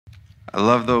I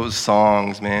love those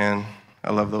songs, man.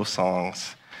 I love those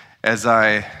songs. As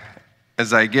I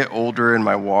get older in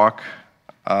my walk,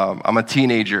 I'm a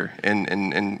teenager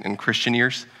in Christian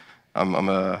years.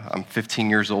 I'm 15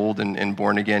 years old in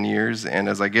born again years, and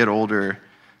as I get older,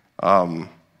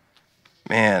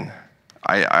 man,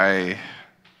 I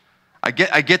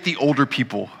get the older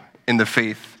people in the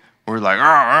faith. We're like,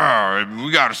 we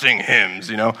gotta sing hymns,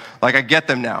 you know. Like I get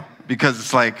them now because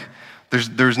it's like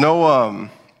there's no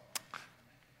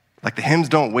like the hymns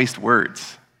don't waste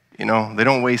words, you know. They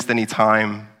don't waste any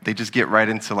time. They just get right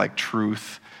into like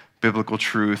truth, biblical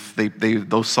truth.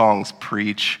 Those songs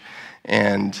preach.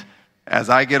 And as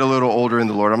I get a little older in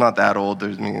the Lord, I'm not that old.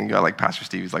 You got like Pastor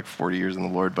Steve, he's like 40 years in the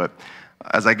Lord. But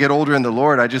as I get older in the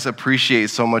Lord, I just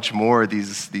appreciate so much more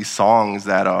these songs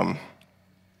that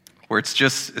where it's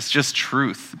just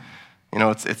truth. You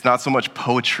know, it's not so much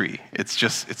poetry. It's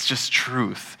just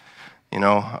truth. You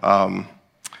know.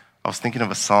 I was thinking of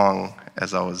a song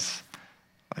as I was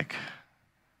like,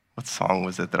 what song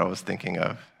was it that I was thinking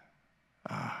of?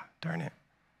 Darn it.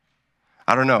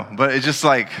 I don't know, but it's just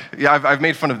like, yeah, I've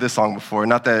made fun of this song before.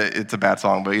 Not that it's a bad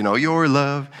song, but you know, your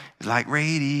love is like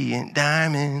radiant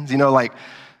diamonds. You know, like,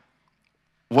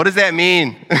 what does that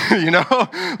mean? You know,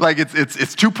 like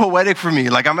it's too poetic for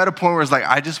me. Like I'm at a point where it's like,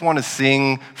 I just want to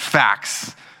sing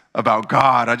facts about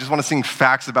God. I just want to sing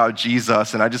facts about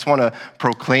Jesus, and I just want to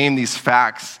proclaim these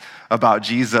facts about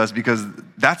Jesus because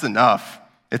that's enough.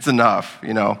 It's enough,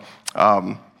 you know.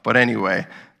 But anyway,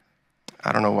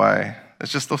 I don't know why.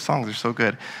 It's just those songs are so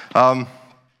good.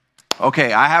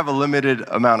 Okay, I have a limited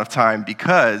amount of time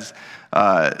because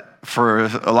for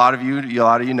a lot of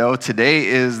you know, today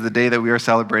is the day that we are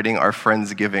celebrating our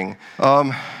Friendsgiving.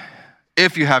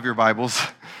 If you have your Bibles,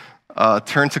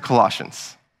 turn to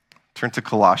Colossians. Turn to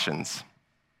Colossians.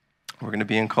 We're going to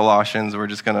be in Colossians. We're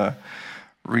just going to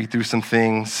read through some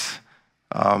things.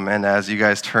 And as you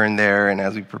guys turn there and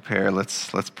as we prepare, let's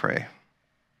pray.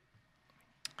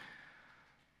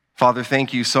 Father,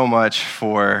 thank you so much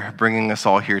for bringing us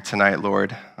all here tonight,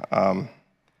 Lord. I'm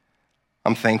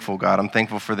thankful, God. I'm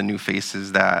thankful for the new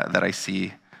faces that I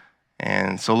see.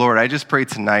 And so, Lord, I just pray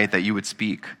tonight that you would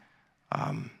speak,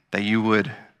 that you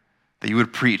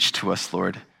would preach to us,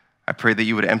 Lord. I pray that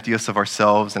you would empty us of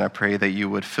ourselves, and I pray that you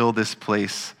would fill this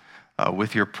place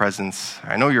with your presence.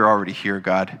 I know you're already here,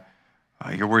 God.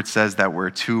 Your word says that where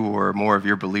two or more of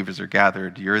your believers are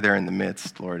gathered, you're there in the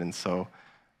midst, Lord. And so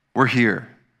we're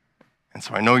here. And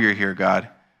so I know you're here, God.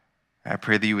 I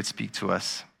pray that you would speak to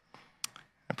us.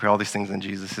 I pray all these things in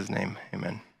Jesus' name.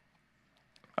 Amen.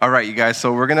 All right, you guys.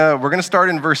 So we're gonna start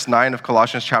in verse 9 of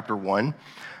Colossians chapter 1.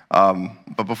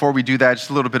 But before we do that, just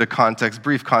a little bit of context,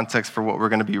 brief context for what we're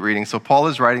going to be reading. So Paul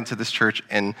is writing to this church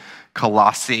in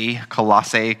Colossae.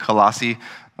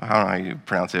 I don't know how you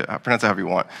pronounce it. Pronounce it however you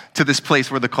want. To this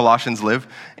place where the Colossians live.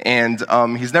 And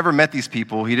he's never met these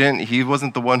people. He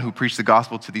wasn't the one who preached the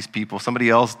gospel to these people. Somebody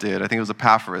else did. I think it was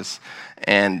Epaphras.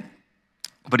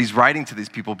 But he's writing to these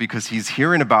people because he's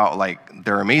hearing about like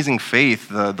their amazing faith,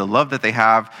 the love that they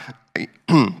have.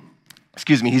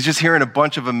 Excuse me, he's just hearing a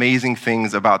bunch of amazing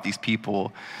things about these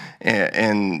people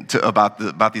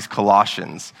about these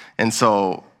Colossians. And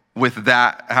so with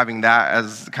that, having that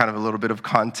as kind of a little bit of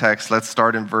context, let's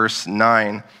start in verse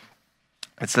 9.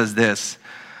 It says this,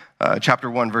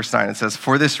 chapter 1, verse 9, it says,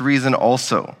 "For this reason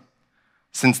also,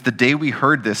 since the day we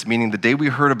heard this," meaning the day we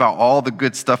heard about all the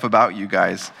good stuff about you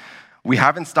guys, "we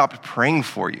haven't stopped praying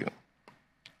for you.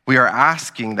 We are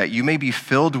asking that you may be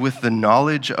filled with the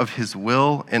knowledge of his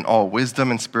will in all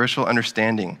wisdom and spiritual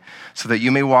understanding, so that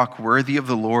you may walk worthy of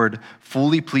the Lord,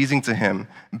 fully pleasing to him,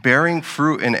 bearing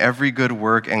fruit in every good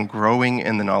work and growing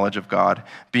in the knowledge of God,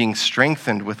 being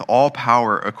strengthened with all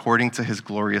power according to his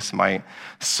glorious might,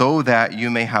 so that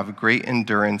you may have great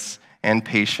endurance and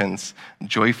patience,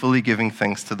 joyfully giving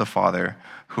thanks to the Father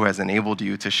who has enabled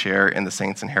you to share in the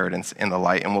saints' inheritance in the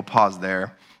light." And we'll pause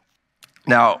there.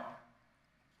 Now,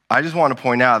 I just want to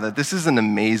point out that this is an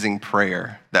amazing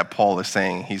prayer that Paul is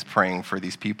saying he's praying for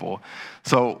these people.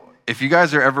 So if you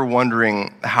guys are ever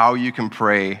wondering how you can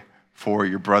pray for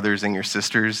your brothers and your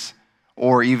sisters,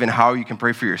 or even how you can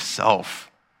pray for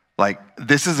yourself, like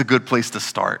this is a good place to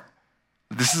start.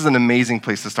 This is an amazing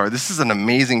place to start. This is an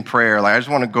amazing prayer. Like I just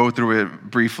want to go through it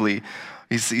briefly.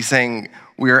 He's saying,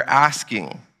 we are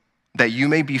asking that you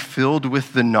may be filled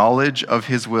with the knowledge of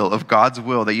his will, of God's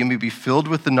will, that you may be filled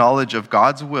with the knowledge of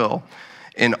God's will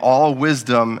in all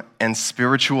wisdom and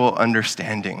spiritual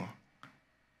understanding.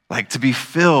 Like to be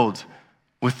filled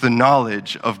with the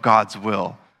knowledge of God's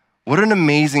will. What an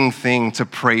amazing thing to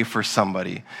pray for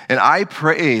somebody. And I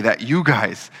pray that you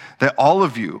guys, that all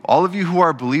of you who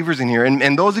are believers in here,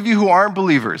 and those of you who aren't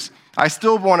believers, I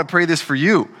still want to pray this for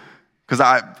you,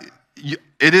 because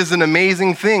it is an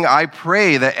amazing thing. I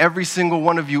pray that every single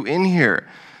one of you in here,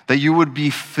 that you would be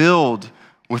filled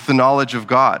with the knowledge of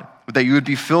God, that you would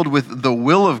be filled with the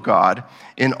will of God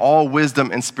in all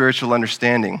wisdom and spiritual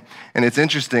understanding. And it's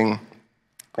interesting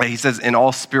that he says in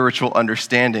all spiritual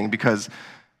understanding, because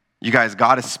you guys,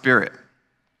 God is spirit.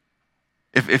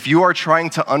 If you are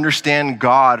trying to understand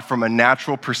God from a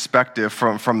natural perspective,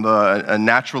 from a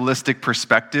naturalistic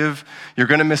perspective, you're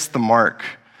going to miss the mark.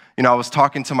 You know, I was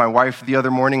talking to my wife the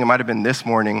other morning, it might have been this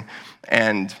morning,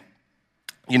 and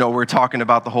you know, we're talking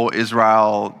about the whole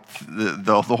Israel,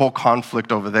 the whole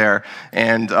conflict over there.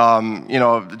 And, you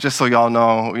know, just so y'all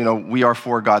know, you know, we are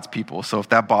for God's people. So if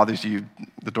that bothers you,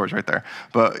 the door's right there.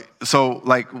 But so,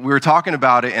 like, we were talking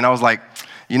about it, and I was like,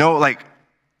 you know, like,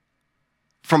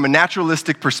 from a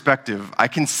naturalistic perspective, I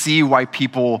can see why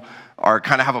people are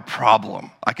kind of have a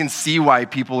problem. I can see why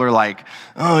people are like,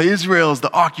 oh, Israel's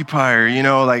the occupier, you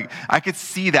know, like, I could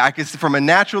see that. From a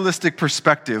naturalistic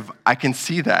perspective, I can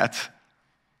see that.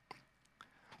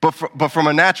 But from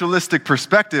a naturalistic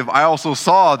perspective, I also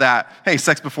saw that, hey,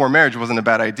 sex before marriage wasn't a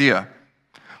bad idea.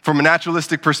 From a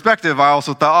naturalistic perspective, I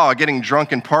also thought, oh, getting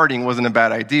drunk and partying wasn't a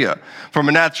bad idea. From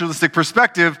a naturalistic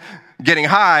perspective, getting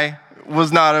high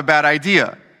was not a bad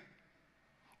idea.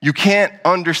 You can't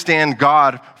understand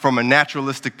God from a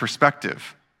naturalistic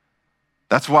perspective.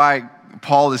 That's why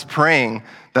Paul is praying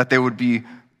that they would be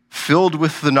filled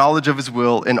with the knowledge of his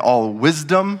will in all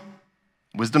wisdom.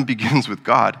 Wisdom begins with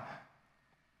God.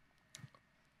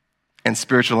 And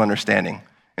spiritual understanding.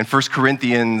 In 1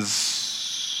 Corinthians,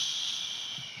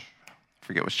 I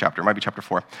forget which chapter, it might be chapter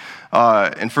 4.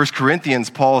 In 1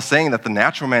 Corinthians, Paul is saying that the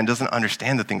natural man doesn't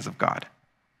understand the things of God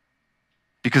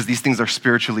because these things are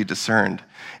spiritually discerned.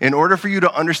 In order for you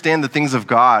to understand the things of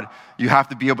God, you have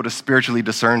to be able to spiritually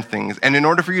discern things. And in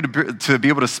order for you to be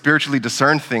able to spiritually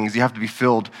discern things, you have to be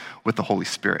filled with the Holy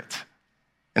Spirit.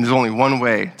 And there's only one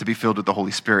way to be filled with the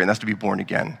Holy Spirit, and that's to be born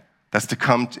again. That's to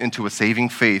come into a saving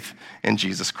faith in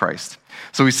Jesus Christ.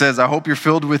 So he says, I hope you're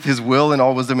filled with his will and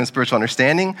all wisdom and spiritual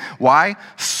understanding. Why?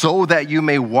 So that you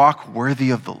may walk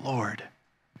worthy of the Lord.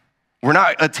 We're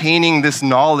not attaining this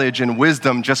knowledge and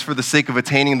wisdom just for the sake of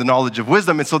attaining the knowledge of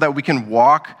wisdom. It's so that we can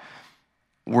walk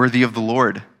worthy of the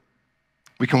Lord.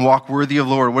 We can walk worthy of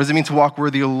the Lord. What does it mean to walk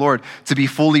worthy of the Lord? To be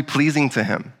fully pleasing to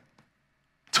him.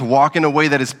 To walk in a way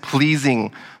that is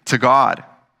pleasing to God.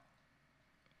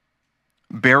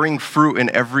 Bearing fruit in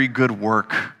every good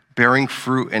work,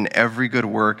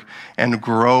 and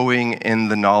growing in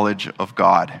the knowledge of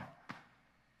God.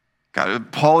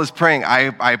 God, Paul is praying,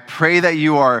 I pray that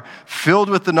you are filled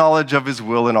with the knowledge of his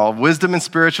will and all wisdom and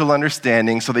spiritual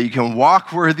understanding so that you can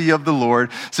walk worthy of the Lord,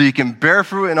 so you can bear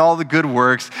fruit in all the good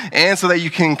works, and so that you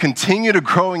can continue to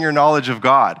grow in your knowledge of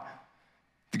God.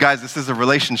 Guys, this is a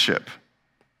relationship.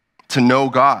 To know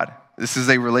God, this is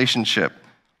a relationship.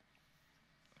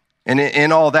 And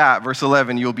in all that, verse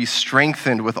 11, you'll be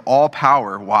strengthened with all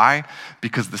power. Why?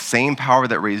 Because the same power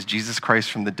that raised Jesus Christ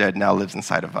from the dead now lives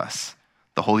inside of us.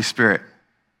 The Holy Spirit.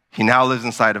 He now lives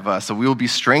inside of us. So we will be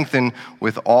strengthened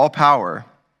with all power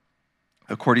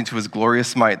according to his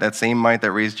glorious might, that same might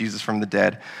that raised Jesus from the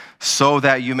dead, so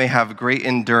that you may have great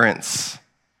endurance.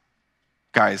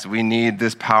 Guys, we need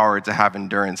this power to have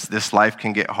endurance. This life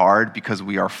can get hard because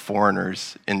we are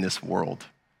foreigners in this world.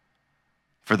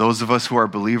 For those of us who are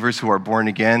believers, who are born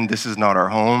again, this is not our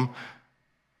home.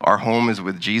 Our home is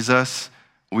with Jesus.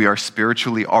 We are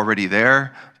spiritually already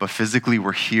there, but physically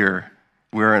we're here.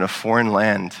 We're in a foreign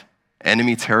land,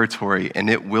 enemy territory, and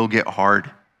it will get hard.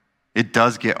 It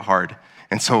does get hard.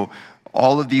 And so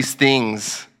all of these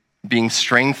things being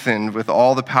strengthened with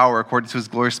all the power according to his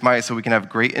glorious might, so we can have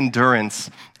great endurance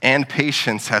and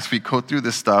patience as we go through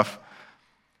this stuff,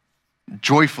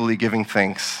 joyfully giving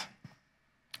thanks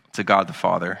to God the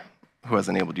Father, who has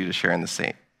enabled you to share in the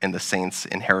saints'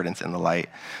 inheritance in the light.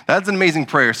 That's an amazing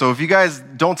prayer. So if you guys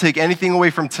don't take anything away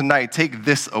from tonight, take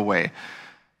this away.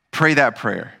 Pray that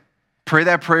prayer. Pray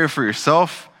that prayer for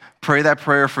yourself. Pray that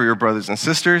prayer for your brothers and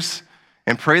sisters.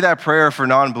 And pray that prayer for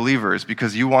non-believers,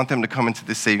 because you want them to come into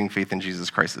this saving faith in Jesus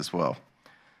Christ as well.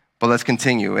 But let's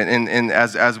continue. And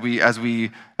as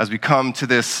we come to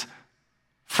this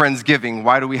Friendsgiving.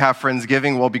 Why do we have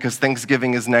Friendsgiving? Well, because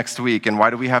Thanksgiving is next week. And why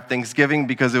do we have Thanksgiving?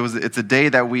 Because it's a day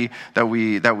that we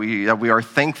are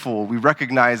thankful. We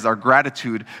recognize our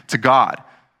gratitude to God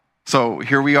So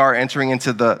here we are entering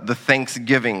into the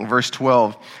Thanksgiving. Verse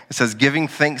 12, it says, giving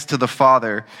thanks to the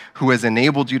Father who has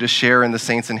enabled you to share in the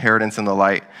saints' inheritance in the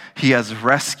light. He has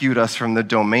rescued us from the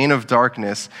domain of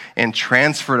darkness and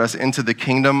transferred us into the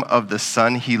kingdom of the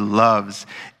Son he loves.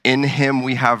 In him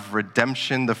we have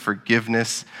redemption, the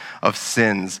forgiveness of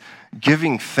sins.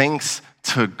 Giving thanks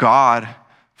to God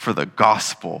for the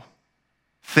gospel.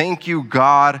 Thank you,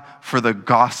 God, for the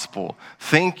gospel.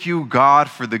 Thank you, God,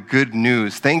 for the good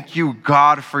news. Thank you,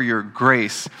 God, for your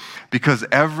grace, because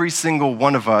every single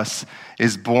one of us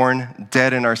is born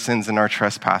dead in our sins and our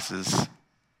trespasses.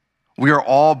 We are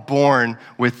all born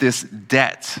with this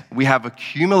debt. We have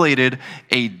accumulated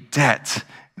a debt.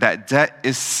 That debt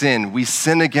is sin. We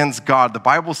sin against God. The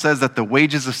Bible says that the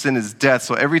wages of sin is death.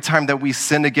 So every time that we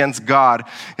sin against God,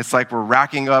 it's like we're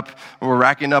racking up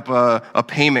a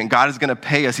payment. God is going to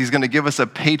pay us. He's going to give us a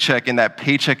paycheck, and that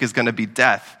paycheck is going to be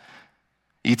death.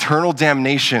 Eternal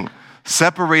damnation,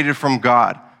 separated from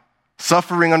God,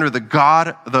 suffering under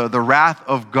the wrath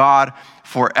of God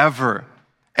forever.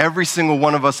 Every single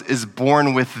one of us is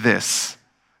born with this,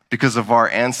 because of our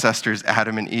ancestors,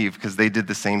 Adam and Eve, because they did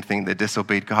the same thing. They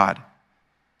disobeyed God.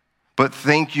 But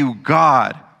thank you,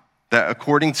 God, that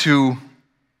according to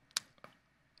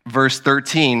verse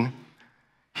 13,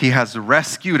 he has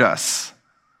rescued us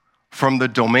from the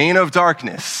domain of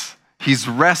darkness. He's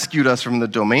rescued us from the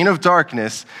domain of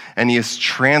darkness, and he has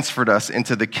transferred us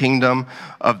into the kingdom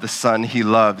of the Son he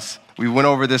loves. We went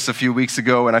over this a few weeks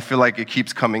ago, and I feel like it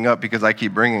keeps coming up because I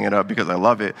keep bringing it up because I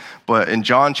love it. But in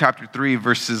John chapter 3,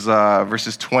 verses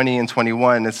 20 and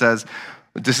 21, it says,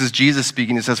 this is Jesus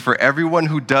speaking, it says, for everyone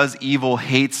who does evil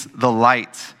hates the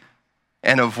light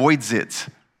and avoids it,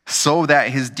 so that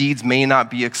his deeds may not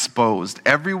be exposed.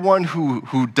 Everyone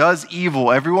who does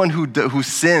evil, everyone who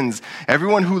sins,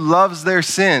 everyone who loves their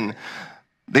sin,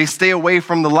 they stay away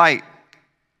from the light.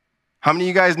 How many of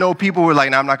you guys know people who are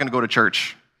like, no, I'm not going to go to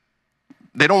church?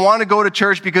 They don't want to go to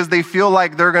church because they feel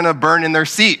like they're going to burn in their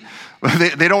seat.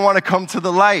 They don't want to come to the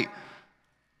light.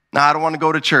 No, I don't want to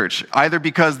go to church. Either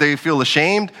because they feel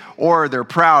ashamed or they're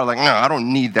proud. Like, no, I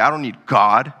don't need that. I don't need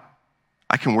God.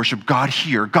 I can worship God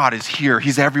here. God is here.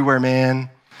 He's everywhere, man.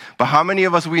 But how many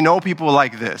of us, we know people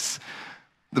like this?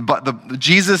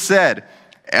 Jesus said,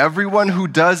 everyone who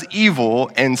does evil,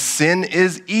 and sin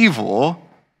is evil.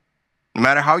 No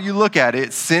matter how you look at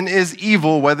it, sin is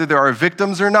evil, whether there are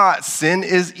victims or not. Sin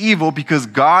is evil because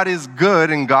God is good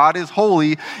and God is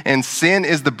holy, and sin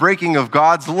is the breaking of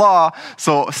God's law.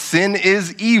 So sin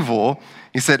is evil.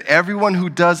 He said, everyone who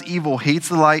does evil hates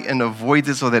the light and avoids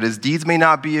it so that his deeds may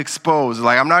not be exposed.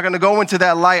 Like, I'm not going to go into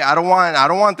that light. I don't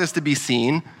want this to be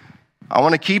seen. I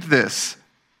want to keep this.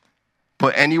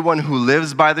 But anyone who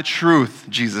lives by the truth,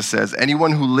 Jesus says,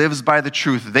 anyone who lives by the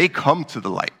truth, they come to the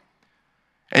light.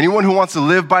 Anyone who wants to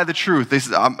live by the truth, they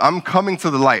say, I'm coming to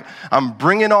the light. I'm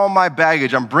bringing all my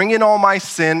baggage. I'm bringing all my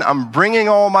sin. I'm bringing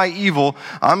all my evil.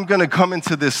 I'm going to come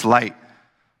into this light.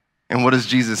 And what does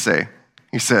Jesus say?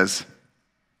 He says,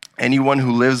 anyone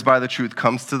who lives by the truth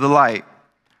comes to the light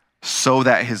so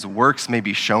that his works may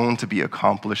be shown to be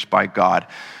accomplished by God.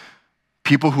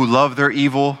 People who love their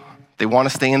evil, they want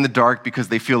to stay in the dark because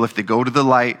they feel if they go to the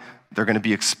light, they're going to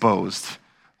be exposed.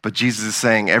 But Jesus is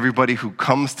saying everybody who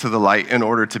comes to the light in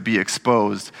order to be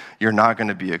exposed, you're not going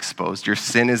to be exposed. Your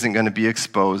sin isn't going to be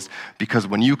exposed, because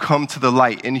when you come to the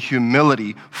light in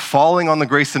humility, falling on the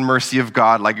grace and mercy of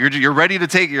God, like you're ready to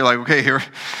take it. You're like, okay,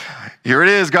 here it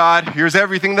is, God. Here's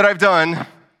everything that I've done.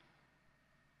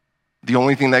 The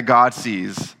only thing that God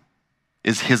sees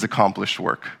is his accomplished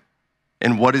work.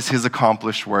 And what is his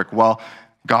accomplished work? Well,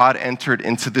 God entered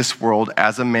into this world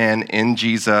as a man in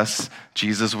Jesus.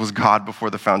 Jesus was God before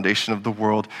the foundation of the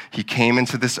world. He came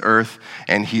into this earth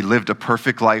and he lived a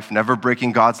perfect life, never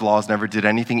breaking God's laws, never did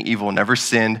anything evil, never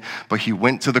sinned, but he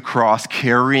went to the cross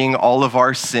carrying all of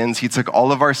our sins. He took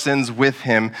all of our sins with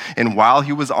him, and while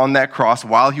he was on that cross,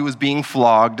 while he was being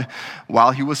flogged,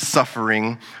 while he was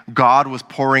suffering, God was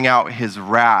pouring out his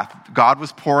wrath. God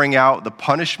was pouring out the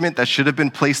punishment that should have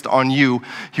been placed on you.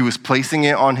 He was placing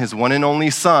it on his one and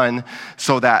only Son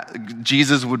so that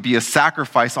Jesus would be a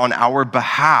sacrifice on our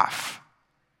behalf.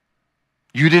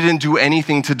 You didn't do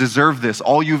anything to deserve this.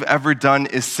 All you've ever done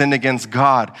is sin against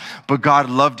God. But God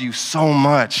loved you so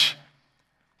much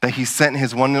that he sent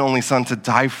his one and only Son to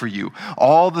die for you.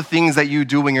 All the things that you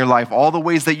do in your life, all the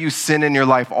ways that you sin in your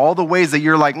life, all the ways that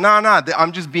you're like, nah,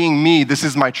 I'm just being me. This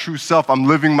is my true self. I'm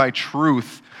living my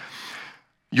truth.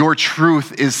 Your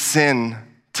truth is sin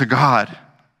to God.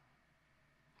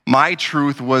 My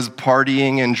truth was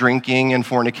partying and drinking and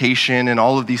fornication and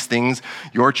all of these things.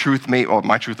 Your truth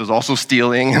my truth was also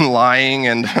stealing and lying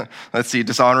and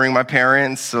dishonoring my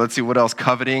parents. So let's see what else,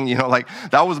 coveting,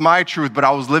 that was my truth, but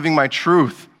I was living my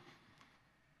truth.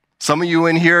 Some of you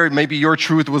in here, maybe your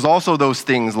truth was also those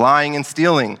things, lying and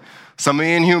stealing. Some of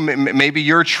you in here, maybe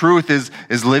your truth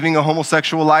is living a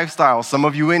homosexual lifestyle. Some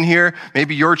of you in here,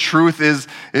 maybe your truth is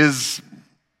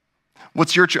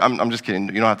what's your truth? I'm just kidding.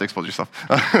 You don't have to expose yourself.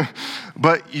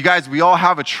 But you guys, we all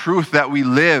have a truth that we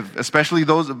live, especially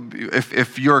those,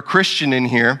 if you're a Christian in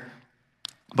here,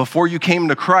 before you came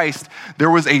to Christ,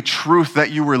 there was a truth that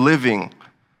you were living,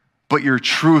 but your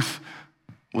truth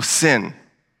was sin.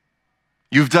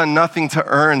 You've done nothing to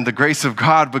earn the grace of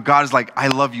God, but God is like, I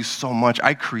love you so much.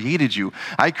 I created you.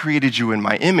 I created you in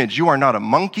my image. You are not a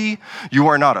monkey. You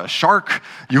are not a shark.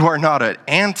 You are not an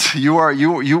ant. You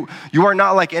are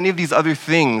not like any of these other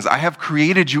things. I have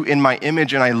created you in my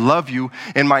image, and I love you.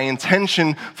 And my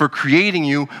intention for creating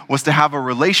you was to have a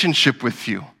relationship with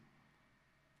you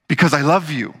because I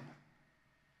love you.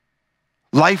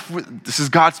 This is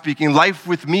God speaking. Life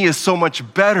with me is so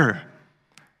much better.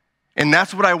 And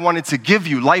that's what I wanted to give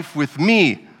you, life with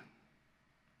me.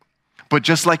 But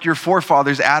just like your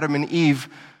forefathers, Adam and Eve,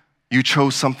 you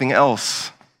chose something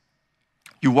else.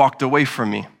 You walked away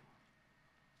from me.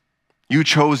 You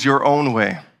chose your own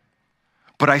way.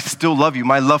 But I still love you.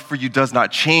 My love for you does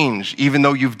not change. Even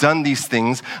though you've done these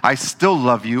things, I still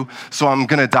love you, so I'm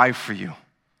going to die for you.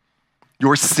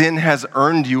 Your sin has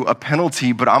earned you a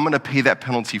penalty, but I'm going to pay that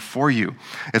penalty for you.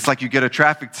 It's like you get a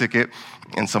traffic ticket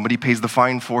and somebody pays the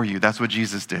fine for you. That's what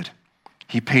Jesus did.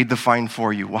 He paid the fine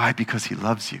for you. Why? Because he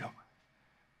loves you.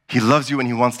 He loves you and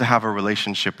he wants to have a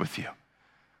relationship with you.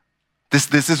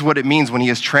 This is what it means when he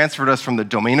has transferred us from the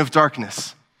domain of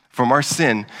darkness, from our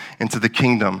sin, into the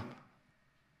kingdom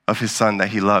of his son that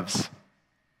he loves.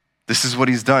 This is what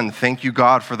he's done. Thank you,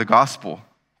 God, for the gospel.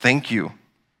 Thank you.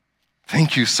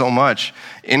 Thank you so much.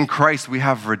 In Christ, we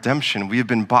have redemption. We have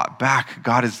been bought back.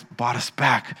 God has bought us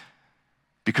back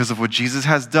because of what Jesus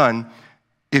has done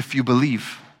if you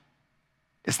believe.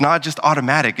 It's not just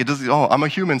automatic. It doesn't, I'm a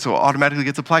human, so it automatically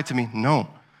gets applied to me. No,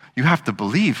 you have to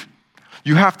believe.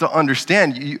 You have to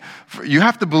understand. You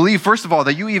have to believe, first of all,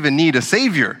 that you even need a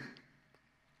Savior.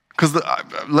 Because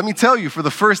let me tell you, for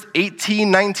the first 18,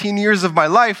 19 years of my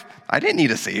life, I didn't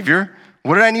need a Savior.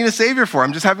 What did I need a Savior for?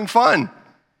 I'm just having fun.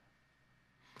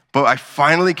 But I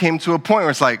finally came to a point where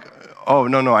it's like, oh,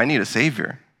 no, I need a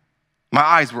Savior. My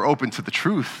eyes were open to the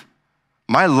truth.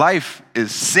 My life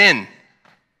is sin.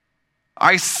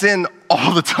 I sin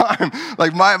all the time.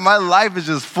 Like my life is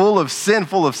just full of sin,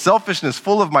 full of selfishness,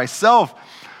 full of myself.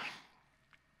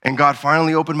 And God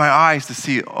finally opened my eyes to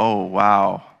see, oh,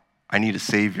 wow, I need a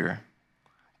Savior.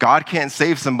 God can't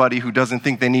save somebody who doesn't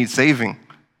think they need saving.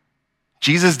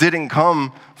 Jesus didn't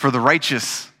come for the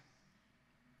righteous.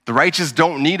 The righteous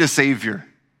don't need a Savior.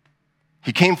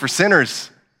 He came for sinners.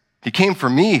 He came for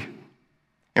me.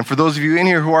 And for those of you in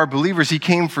here who are believers, he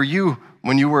came for you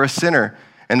when you were a sinner.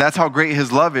 And that's how great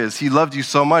his love is. He loved you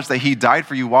so much that he died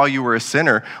for you while you were a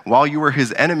sinner. While you were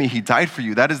his enemy, he died for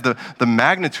you. That is the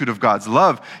magnitude of God's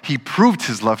love. He proved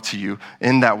his love to you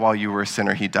in that while you were a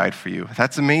sinner, he died for you.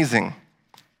 That's amazing.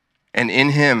 And in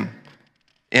him,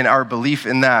 in our belief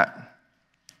in that,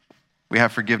 we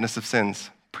have forgiveness of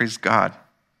sins. Praise God.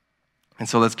 And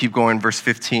so let's keep going, verse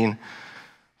 15.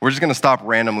 We're just going to stop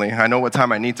randomly. I know what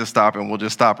time I need to stop, and we'll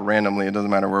just stop randomly. It doesn't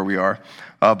matter where we are.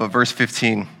 But verse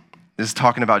 15, this is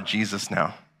talking about Jesus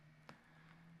now.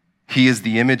 He is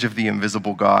the image of the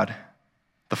invisible God,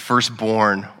 the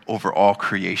firstborn over all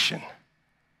creation.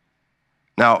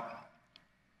 Now,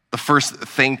 the first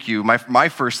thank you, my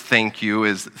first thank you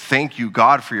is thank you,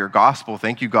 God, for your gospel.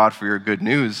 Thank you, God, for your good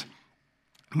news.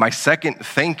 My second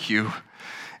thank you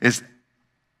is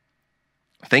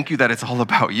thank you that it's all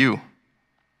about you.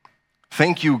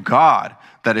 Thank you, God,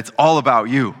 that it's all about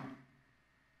you.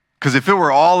 Because if it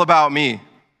were all about me,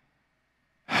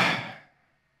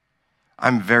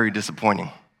 I'm very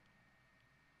disappointing.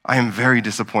 I am very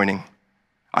disappointing.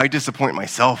 I disappoint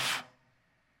myself.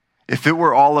 If it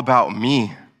were all about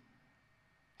me,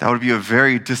 that would be a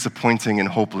very disappointing and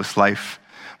hopeless life.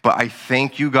 But I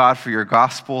thank you, God, for your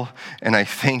gospel, and I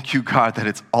thank you, God, that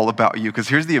it's all about you. Because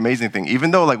here's the amazing thing. Even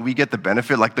though we get the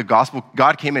benefit, the gospel,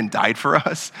 God came and died for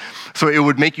us. So it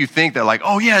would make you think that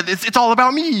oh yeah, it's all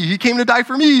about me. He came to die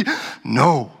for me.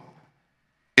 No,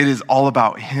 it is all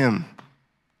about him.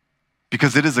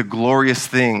 Because it is a glorious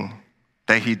thing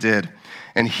that he did.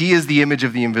 And he is the image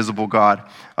of the invisible God.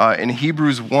 In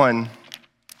Hebrews 1,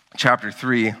 chapter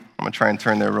 3, I'm going to try and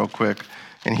turn there real quick.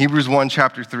 In Hebrews 1,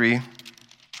 chapter 3,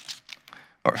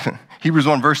 or Hebrews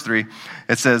 1 verse 3,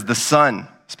 it says, the Son,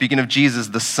 speaking of Jesus,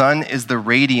 the Son is the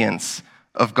radiance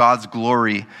of God's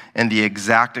glory and the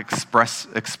exact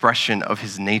expression of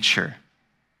his nature.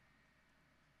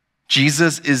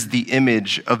 Jesus is the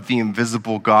image of the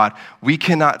invisible God. We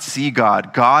cannot see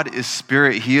God. God is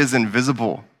spirit. He is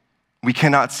invisible. We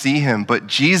cannot see him. But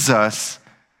Jesus,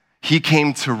 he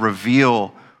came to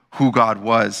reveal who God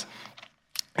was.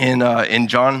 In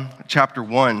John chapter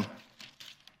 1,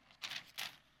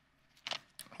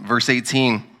 verse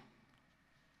 18,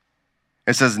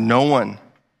 it says, no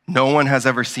one has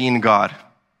ever seen God,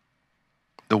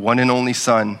 the one and only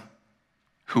Son,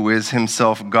 who is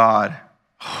himself God.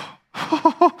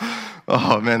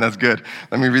 Oh man, that's good.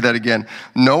 Let me read that again.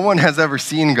 No one has ever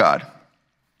seen God,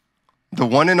 the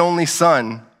one and only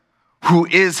Son, who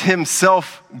is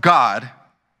himself God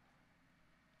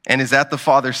and is at the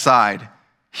Father's side.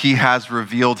 He has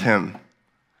revealed him.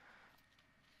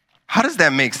 How does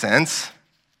that make sense?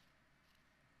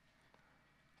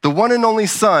 The one and only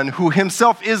Son, who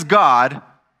himself is God,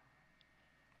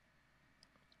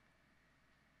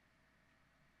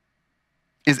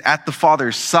 is at the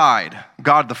Father's side,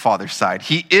 God the Father's side.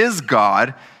 He is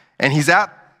God, and he's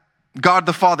at God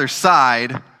the Father's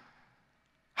side.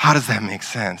 How does that make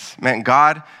sense? Man,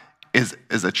 God is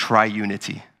a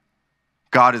triunity.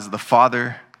 God is the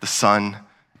Father, the Son,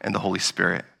 and the Holy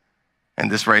Spirit.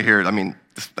 And this right here,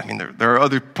 there are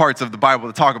other parts of the Bible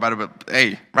to talk about it, but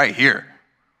hey, right here.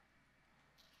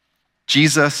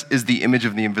 Jesus is the image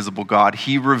of the invisible God.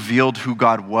 He revealed who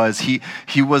God was. He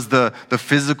was the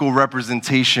physical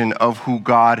representation of who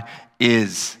God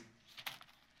is.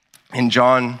 In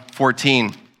John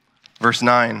 14, verse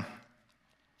 9,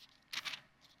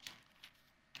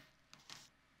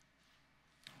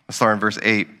 let's start in verse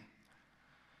 8.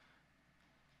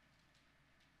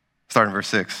 Start in verse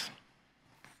 6.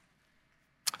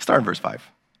 Start in verse 5.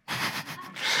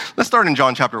 Let's start in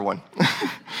John chapter 1.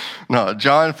 No,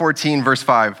 John 14, verse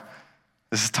 5.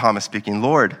 This is Thomas speaking.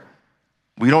 Lord,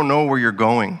 we don't know where you're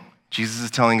going. Jesus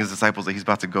is telling his disciples that he's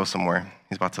about to go somewhere.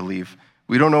 He's about to leave.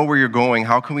 We don't know where you're going.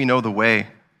 How can we know the way?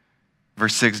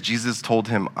 Verse 6, Jesus told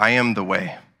him, I am the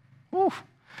way. Woo.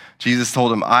 Jesus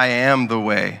told him, I am the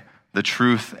way, the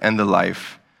truth, and the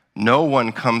life. No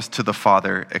one comes to the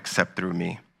Father except through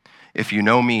me. If you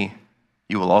know me,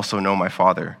 you will also know my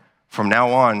Father. From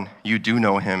now on, you do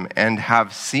know him and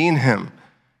have seen him.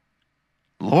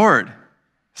 Lord,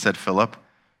 said Philip,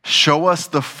 show us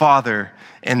the Father,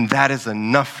 and that is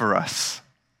enough for us.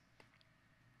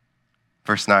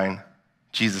 Verse 9,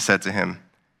 Jesus said to him,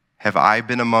 have I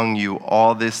been among you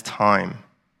all this time,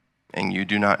 and you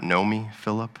do not know me,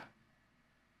 Philip?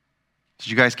 Did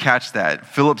you guys catch that?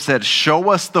 Philip said, show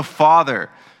us the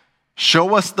Father.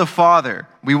 Show us the Father.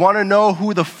 We want to know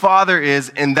who the Father is,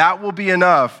 and that will be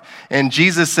enough. And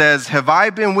Jesus says, have I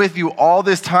been with you all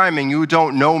this time, and you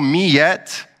don't know me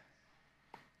yet?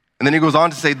 And then he goes on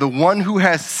to say, the one who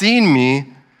has seen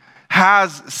me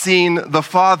has seen the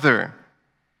Father.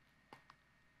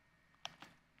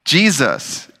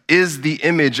 Jesus is the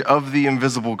image of the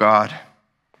invisible God.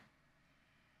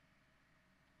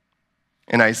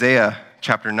 In Isaiah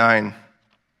chapter 9,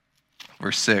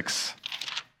 verse 6,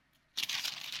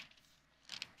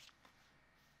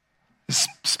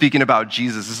 speaking about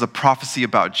Jesus, this is a prophecy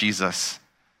about Jesus,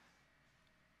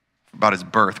 about his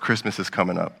birth. Christmas is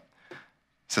coming up. It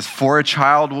says, for a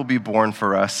child will be born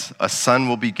for us, a son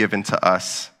will be given to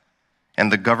us,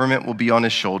 and the government will be on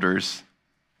his shoulders,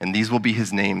 and these will be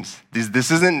his names. This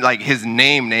isn't like his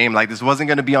name, like this wasn't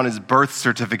going to be on his birth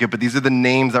certificate, but these are the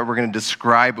names that were going to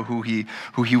describe who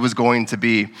he was going to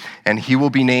be. And he will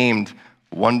be named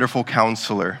Wonderful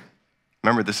Counselor.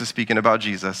 Remember, this is speaking about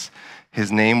Jesus.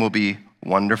 His name will be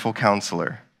Wonderful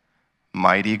Counselor,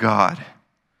 Mighty God,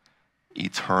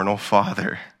 Eternal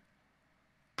Father,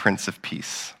 Prince of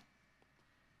Peace.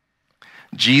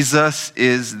 Jesus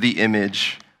is the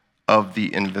image of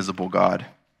the invisible God.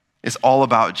 It's all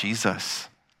about Jesus.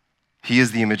 He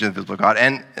is the image of the invisible God.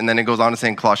 And then it goes on to say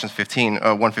in Colossians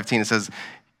 1:15, it says,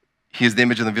 he is the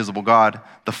image of the invisible God,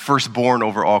 the firstborn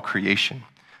over all creation.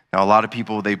 Now, a lot of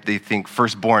people, they think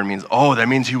firstborn means, that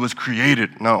means he was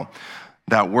created. No.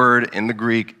 That word in the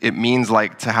Greek, it means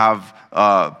like to have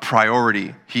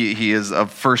priority. He is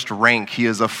of first rank. He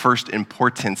is of first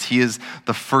importance. He is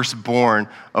the firstborn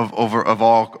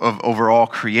over all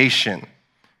creation.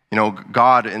 You know,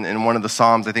 God in one of the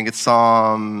Psalms, I think it's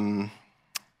Psalm,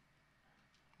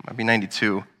 might be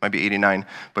 92, might be 89,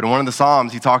 but in one of the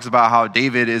Psalms, he talks about how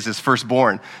David is his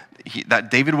firstborn.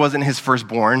 That David wasn't his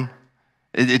firstborn.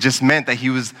 It just meant that he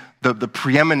was the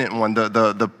preeminent one,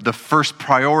 the first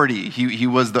priority. He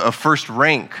was a first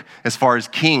rank as far as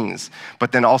kings.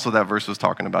 But then also that verse was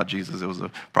talking about Jesus. It was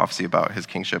a prophecy about his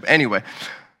kingship. Anyway,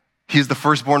 he's the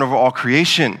firstborn over all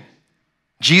creation.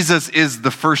 Jesus is the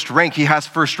first rank. He has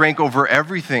first rank over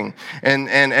everything. And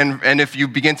if you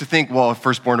begin to think, well,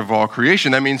 firstborn of all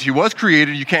creation, that means he was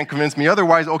created. You can't convince me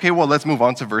otherwise. Okay, well, let's move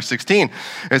on to verse 16.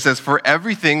 It says, for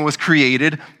everything was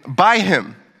created by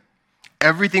him.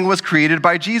 Everything was created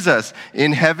by Jesus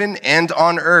in heaven and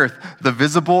on earth, the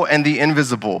visible and the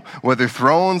invisible, whether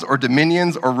thrones or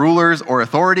dominions or rulers or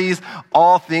authorities,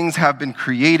 all things have been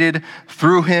created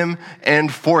through him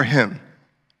and for him.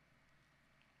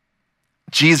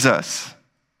 Jesus.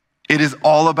 It is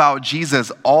all about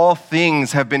Jesus. All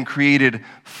things have been created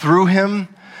through him,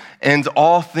 and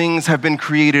all things have been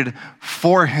created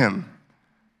for him.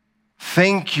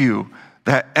 Thank you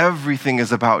that everything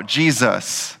is about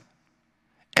Jesus.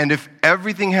 And if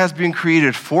everything has been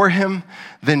created for him,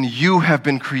 then you have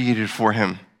been created for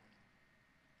him.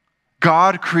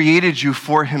 God created you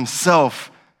for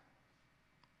himself.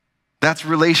 That's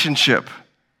relationship.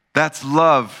 That's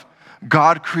love.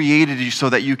 God created you so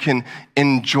that you can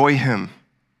enjoy him.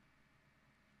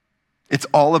 It's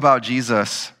all about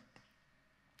Jesus.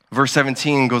 Verse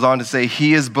 17 goes on to say,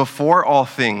 he is before all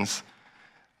things.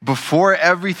 Before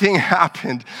everything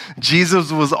happened,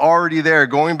 Jesus was already there.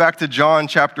 Going back to John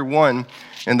chapter 1,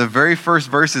 in the very first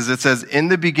verses, it says, in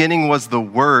the beginning was the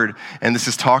Word, and this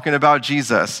is talking about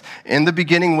Jesus. In the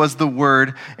beginning was the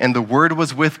Word, and the Word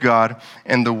was with God,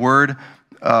 and the Word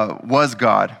was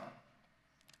God.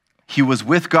 He was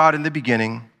with God in the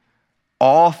beginning.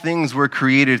 All things were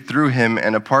created through him,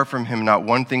 and apart from him, not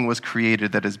one thing was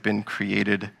created that has been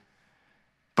created.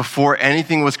 Before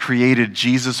anything was created,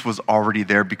 Jesus was already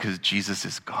there because Jesus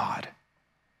is God.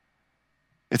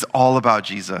 It's all about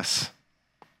Jesus.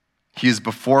 He is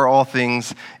before all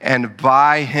things, and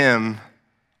by him,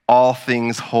 all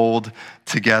things hold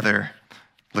together.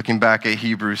 Looking back at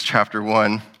Hebrews chapter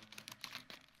 1,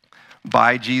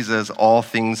 by Jesus, all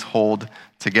things hold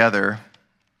together.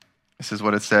 This is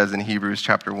what it says in Hebrews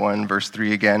chapter 1, verse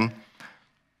 3 again.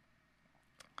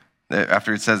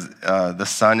 After it says, the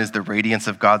Son is the radiance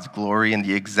of God's glory and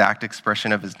the exact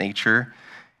expression of his nature,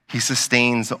 he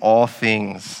sustains all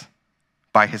things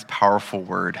by his powerful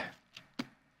word.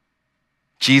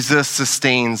 Jesus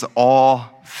sustains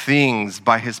all things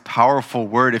by his powerful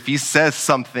word. If he says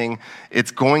something,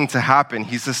 it's going to happen.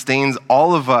 He sustains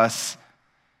all of us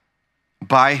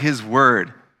by his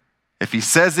word. If he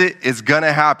says it, it's going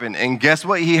to happen. And guess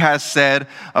what he has said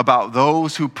about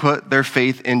those who put their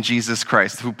faith in Jesus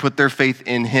Christ, who put their faith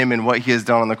in him and what he has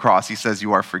done on the cross? He says,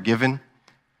 you are forgiven.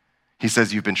 He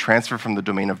says, you've been transferred from the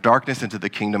domain of darkness into the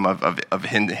kingdom of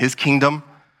his kingdom.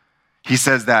 He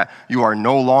says that you are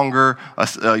no longer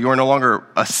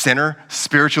a sinner,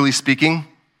 spiritually speaking.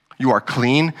 You are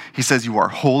clean. He says you are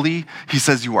holy. He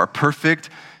says you are perfect.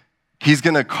 He's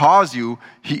going to cause you,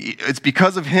 it's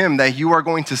because of him that you are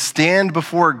going to stand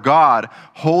before God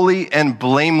holy and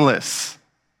blameless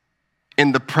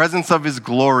in the presence of his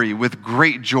glory with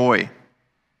great joy.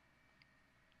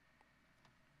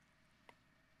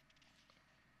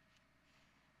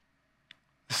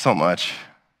 So much.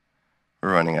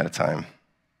 We're running out of time.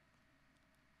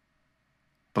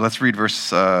 But let's read verse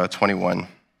 21.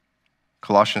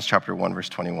 Colossians chapter 1, verse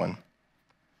 21.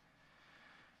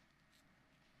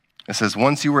 It says,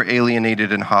 once you were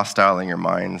alienated and hostile in your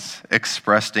minds,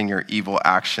 expressed in your evil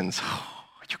actions. Oh,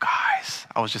 you guys,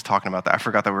 I was just talking about that. I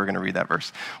forgot that we were going to read that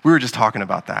verse. We were just talking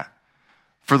about that.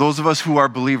 For those of us who are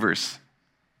believers,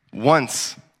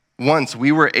 once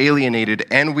we were alienated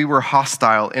and we were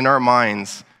hostile in our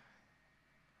minds.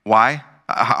 Why?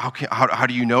 How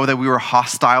do you know that we were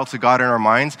hostile to God in our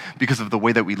minds? Because of the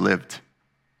way that we lived,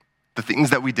 the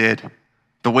things that we did,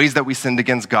 the ways that we sinned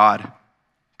against God.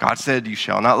 God said, you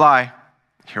shall not lie.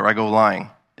 Here I go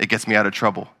lying. It gets me out of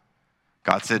trouble.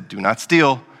 God said, do not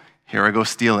steal. Here I go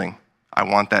stealing. I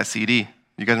want that CD.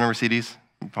 You guys remember CDs?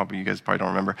 You guys probably don't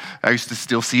remember. I used to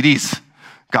steal CDs.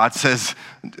 God says,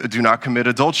 do not commit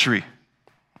adultery.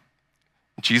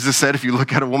 Jesus said, if you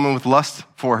look at a woman with lust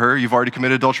for her, you've already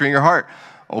committed adultery in your heart.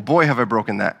 Oh boy, have I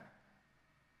broken that.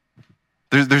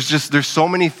 There's so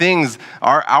many things.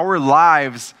 Our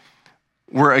lives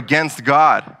were against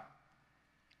God.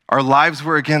 Our lives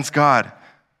were against God.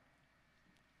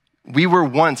 We were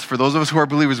once, for those of us who are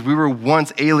believers, we were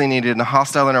once alienated and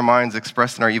hostile in our minds,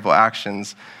 expressed in our evil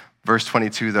actions. Verse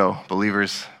 22, though,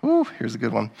 believers, here's a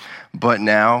good one. But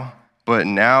now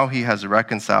he has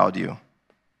reconciled you.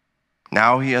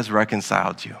 Now he has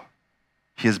reconciled you.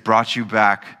 He has brought you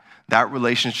back. that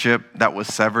relationship that was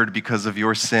severed because of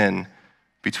your sin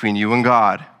between you and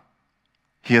God,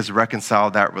 he has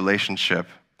reconciled that relationship.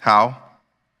 How?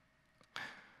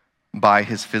 By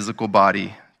his physical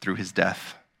body through his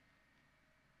death.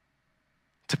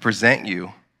 To present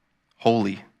you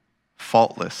holy,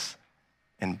 faultless,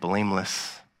 and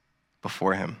blameless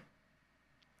before him.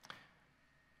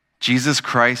 Jesus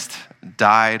Christ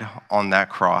died on that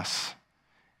cross,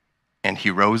 and he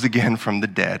rose again from the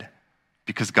dead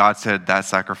because God said that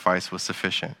sacrifice was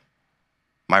sufficient.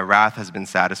 My wrath has been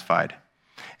satisfied.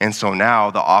 And so now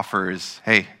the offer is,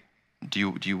 hey,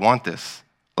 do you want this?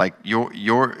 Like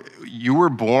you were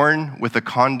born with a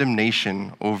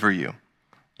condemnation over you.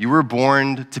 You were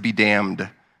born to be damned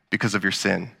because of your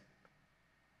sin.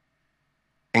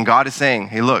 And God is saying,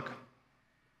 hey, look,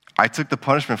 I took the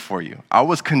punishment for you. I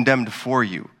was condemned for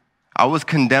you. I was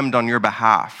condemned on your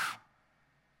behalf.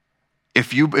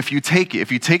 If you take it,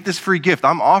 if you take this free gift,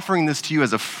 I'm offering this to you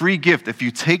as a free gift. If you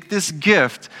take this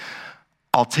gift,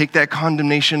 I'll take that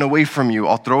condemnation away from you.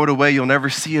 I'll throw it away. You'll never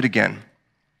see it again.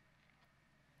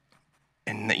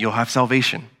 And you'll have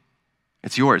salvation.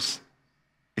 It's yours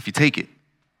if you take it.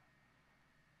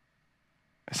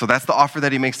 So that's the offer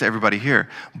that he makes to everybody here.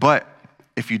 But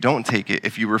if you don't take it,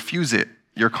 if you refuse it,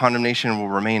 your condemnation will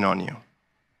remain on you.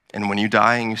 And when you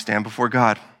die and you stand before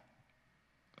God,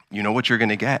 you know what you're going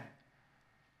to get.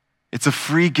 It's a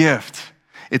free gift.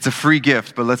 It's a free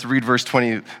gift. But let's read verse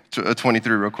 23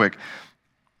 real quick.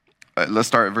 Let's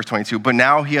start at verse 22. But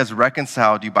now he has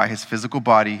reconciled you by his physical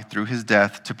body through his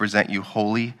death to present you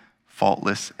holy,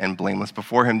 faultless, and blameless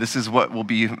before him. This will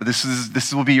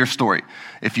be your story.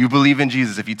 If you believe in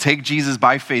Jesus, if you take Jesus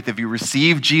by faith, if you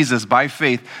receive Jesus by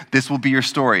faith, this will be your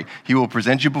story. He will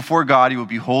present you before God. He will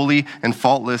be holy and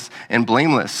faultless and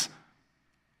blameless.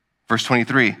 Verse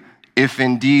 23, if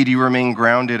indeed you remain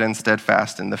grounded and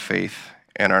steadfast in the faith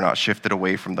and are not shifted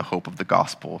away from the hope of the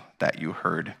gospel that you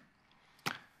heard.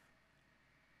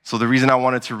 So the reason I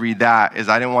wanted to read that is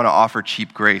I didn't want to offer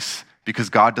cheap grace, because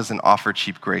God doesn't offer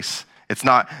cheap grace. It's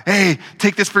not, hey,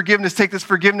 take this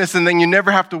forgiveness, and then you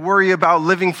never have to worry about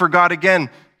living for God again.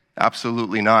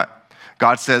 Absolutely not.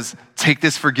 God says, take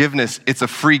this forgiveness. It's a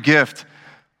free gift.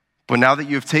 But now that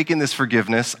you have taken this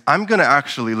forgiveness, I'm going to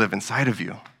actually live inside of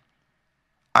you.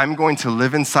 I'm going to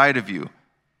live inside of you.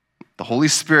 The Holy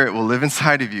Spirit will live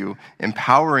inside of you,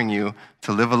 empowering you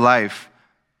to live a life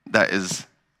that is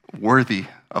worthy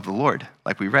of the Lord,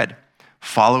 like we read.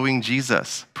 Following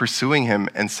Jesus, pursuing him,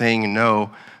 and saying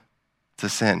no to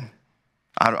sin.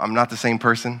 I'm not the same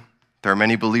person. There are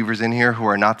many believers in here who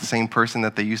are not the same person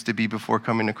that they used to be before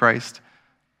coming to Christ.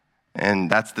 And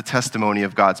that's the testimony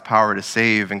of God's power to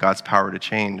save and God's power to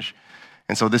change.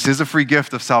 And so this is a free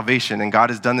gift of salvation, and God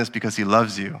has done this because he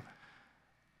loves you.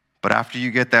 But after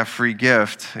you get that free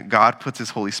gift, God puts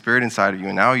his Holy Spirit inside of you,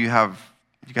 and now you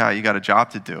got a job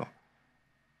to do.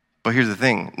 But here's the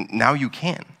thing, now you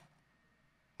can.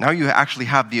 Now you actually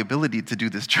have the ability to do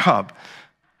this job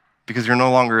because you're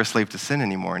no longer a slave to sin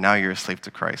anymore. Now you're a slave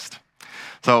to Christ.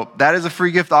 So that is a free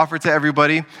gift offered to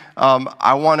everybody.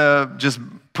 I want to just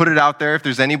put it out there. If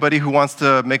there's anybody who wants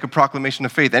to make a proclamation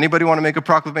of faith, anybody want to make a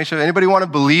proclamation? Anybody want to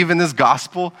believe in this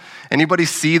gospel? Anybody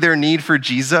see their need for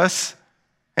Jesus?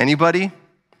 Anybody?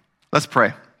 Let's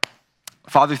pray.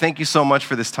 Father, thank you so much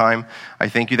for this time. I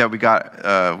thank you that we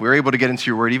were able to get into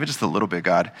your word even just a little bit,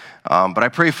 God. But I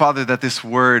pray, Father, that this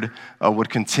word would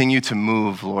continue to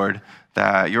move, Lord,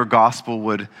 that your gospel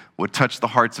would touch the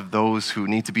hearts of those who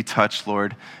need to be touched,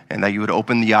 Lord, and that you would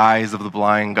open the eyes of the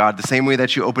blind, God, the same way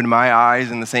that you opened my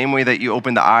eyes and the same way that you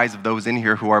opened the eyes of those in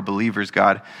here who are believers,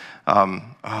 God.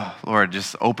 Lord,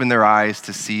 just open their eyes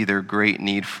to see their great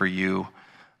need for you.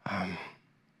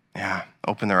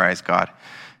 Open their eyes, God.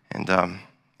 And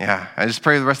I just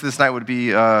pray the rest of this night would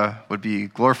be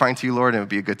glorifying to you, Lord, and it would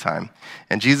be a good time.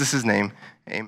 In Jesus' name, amen.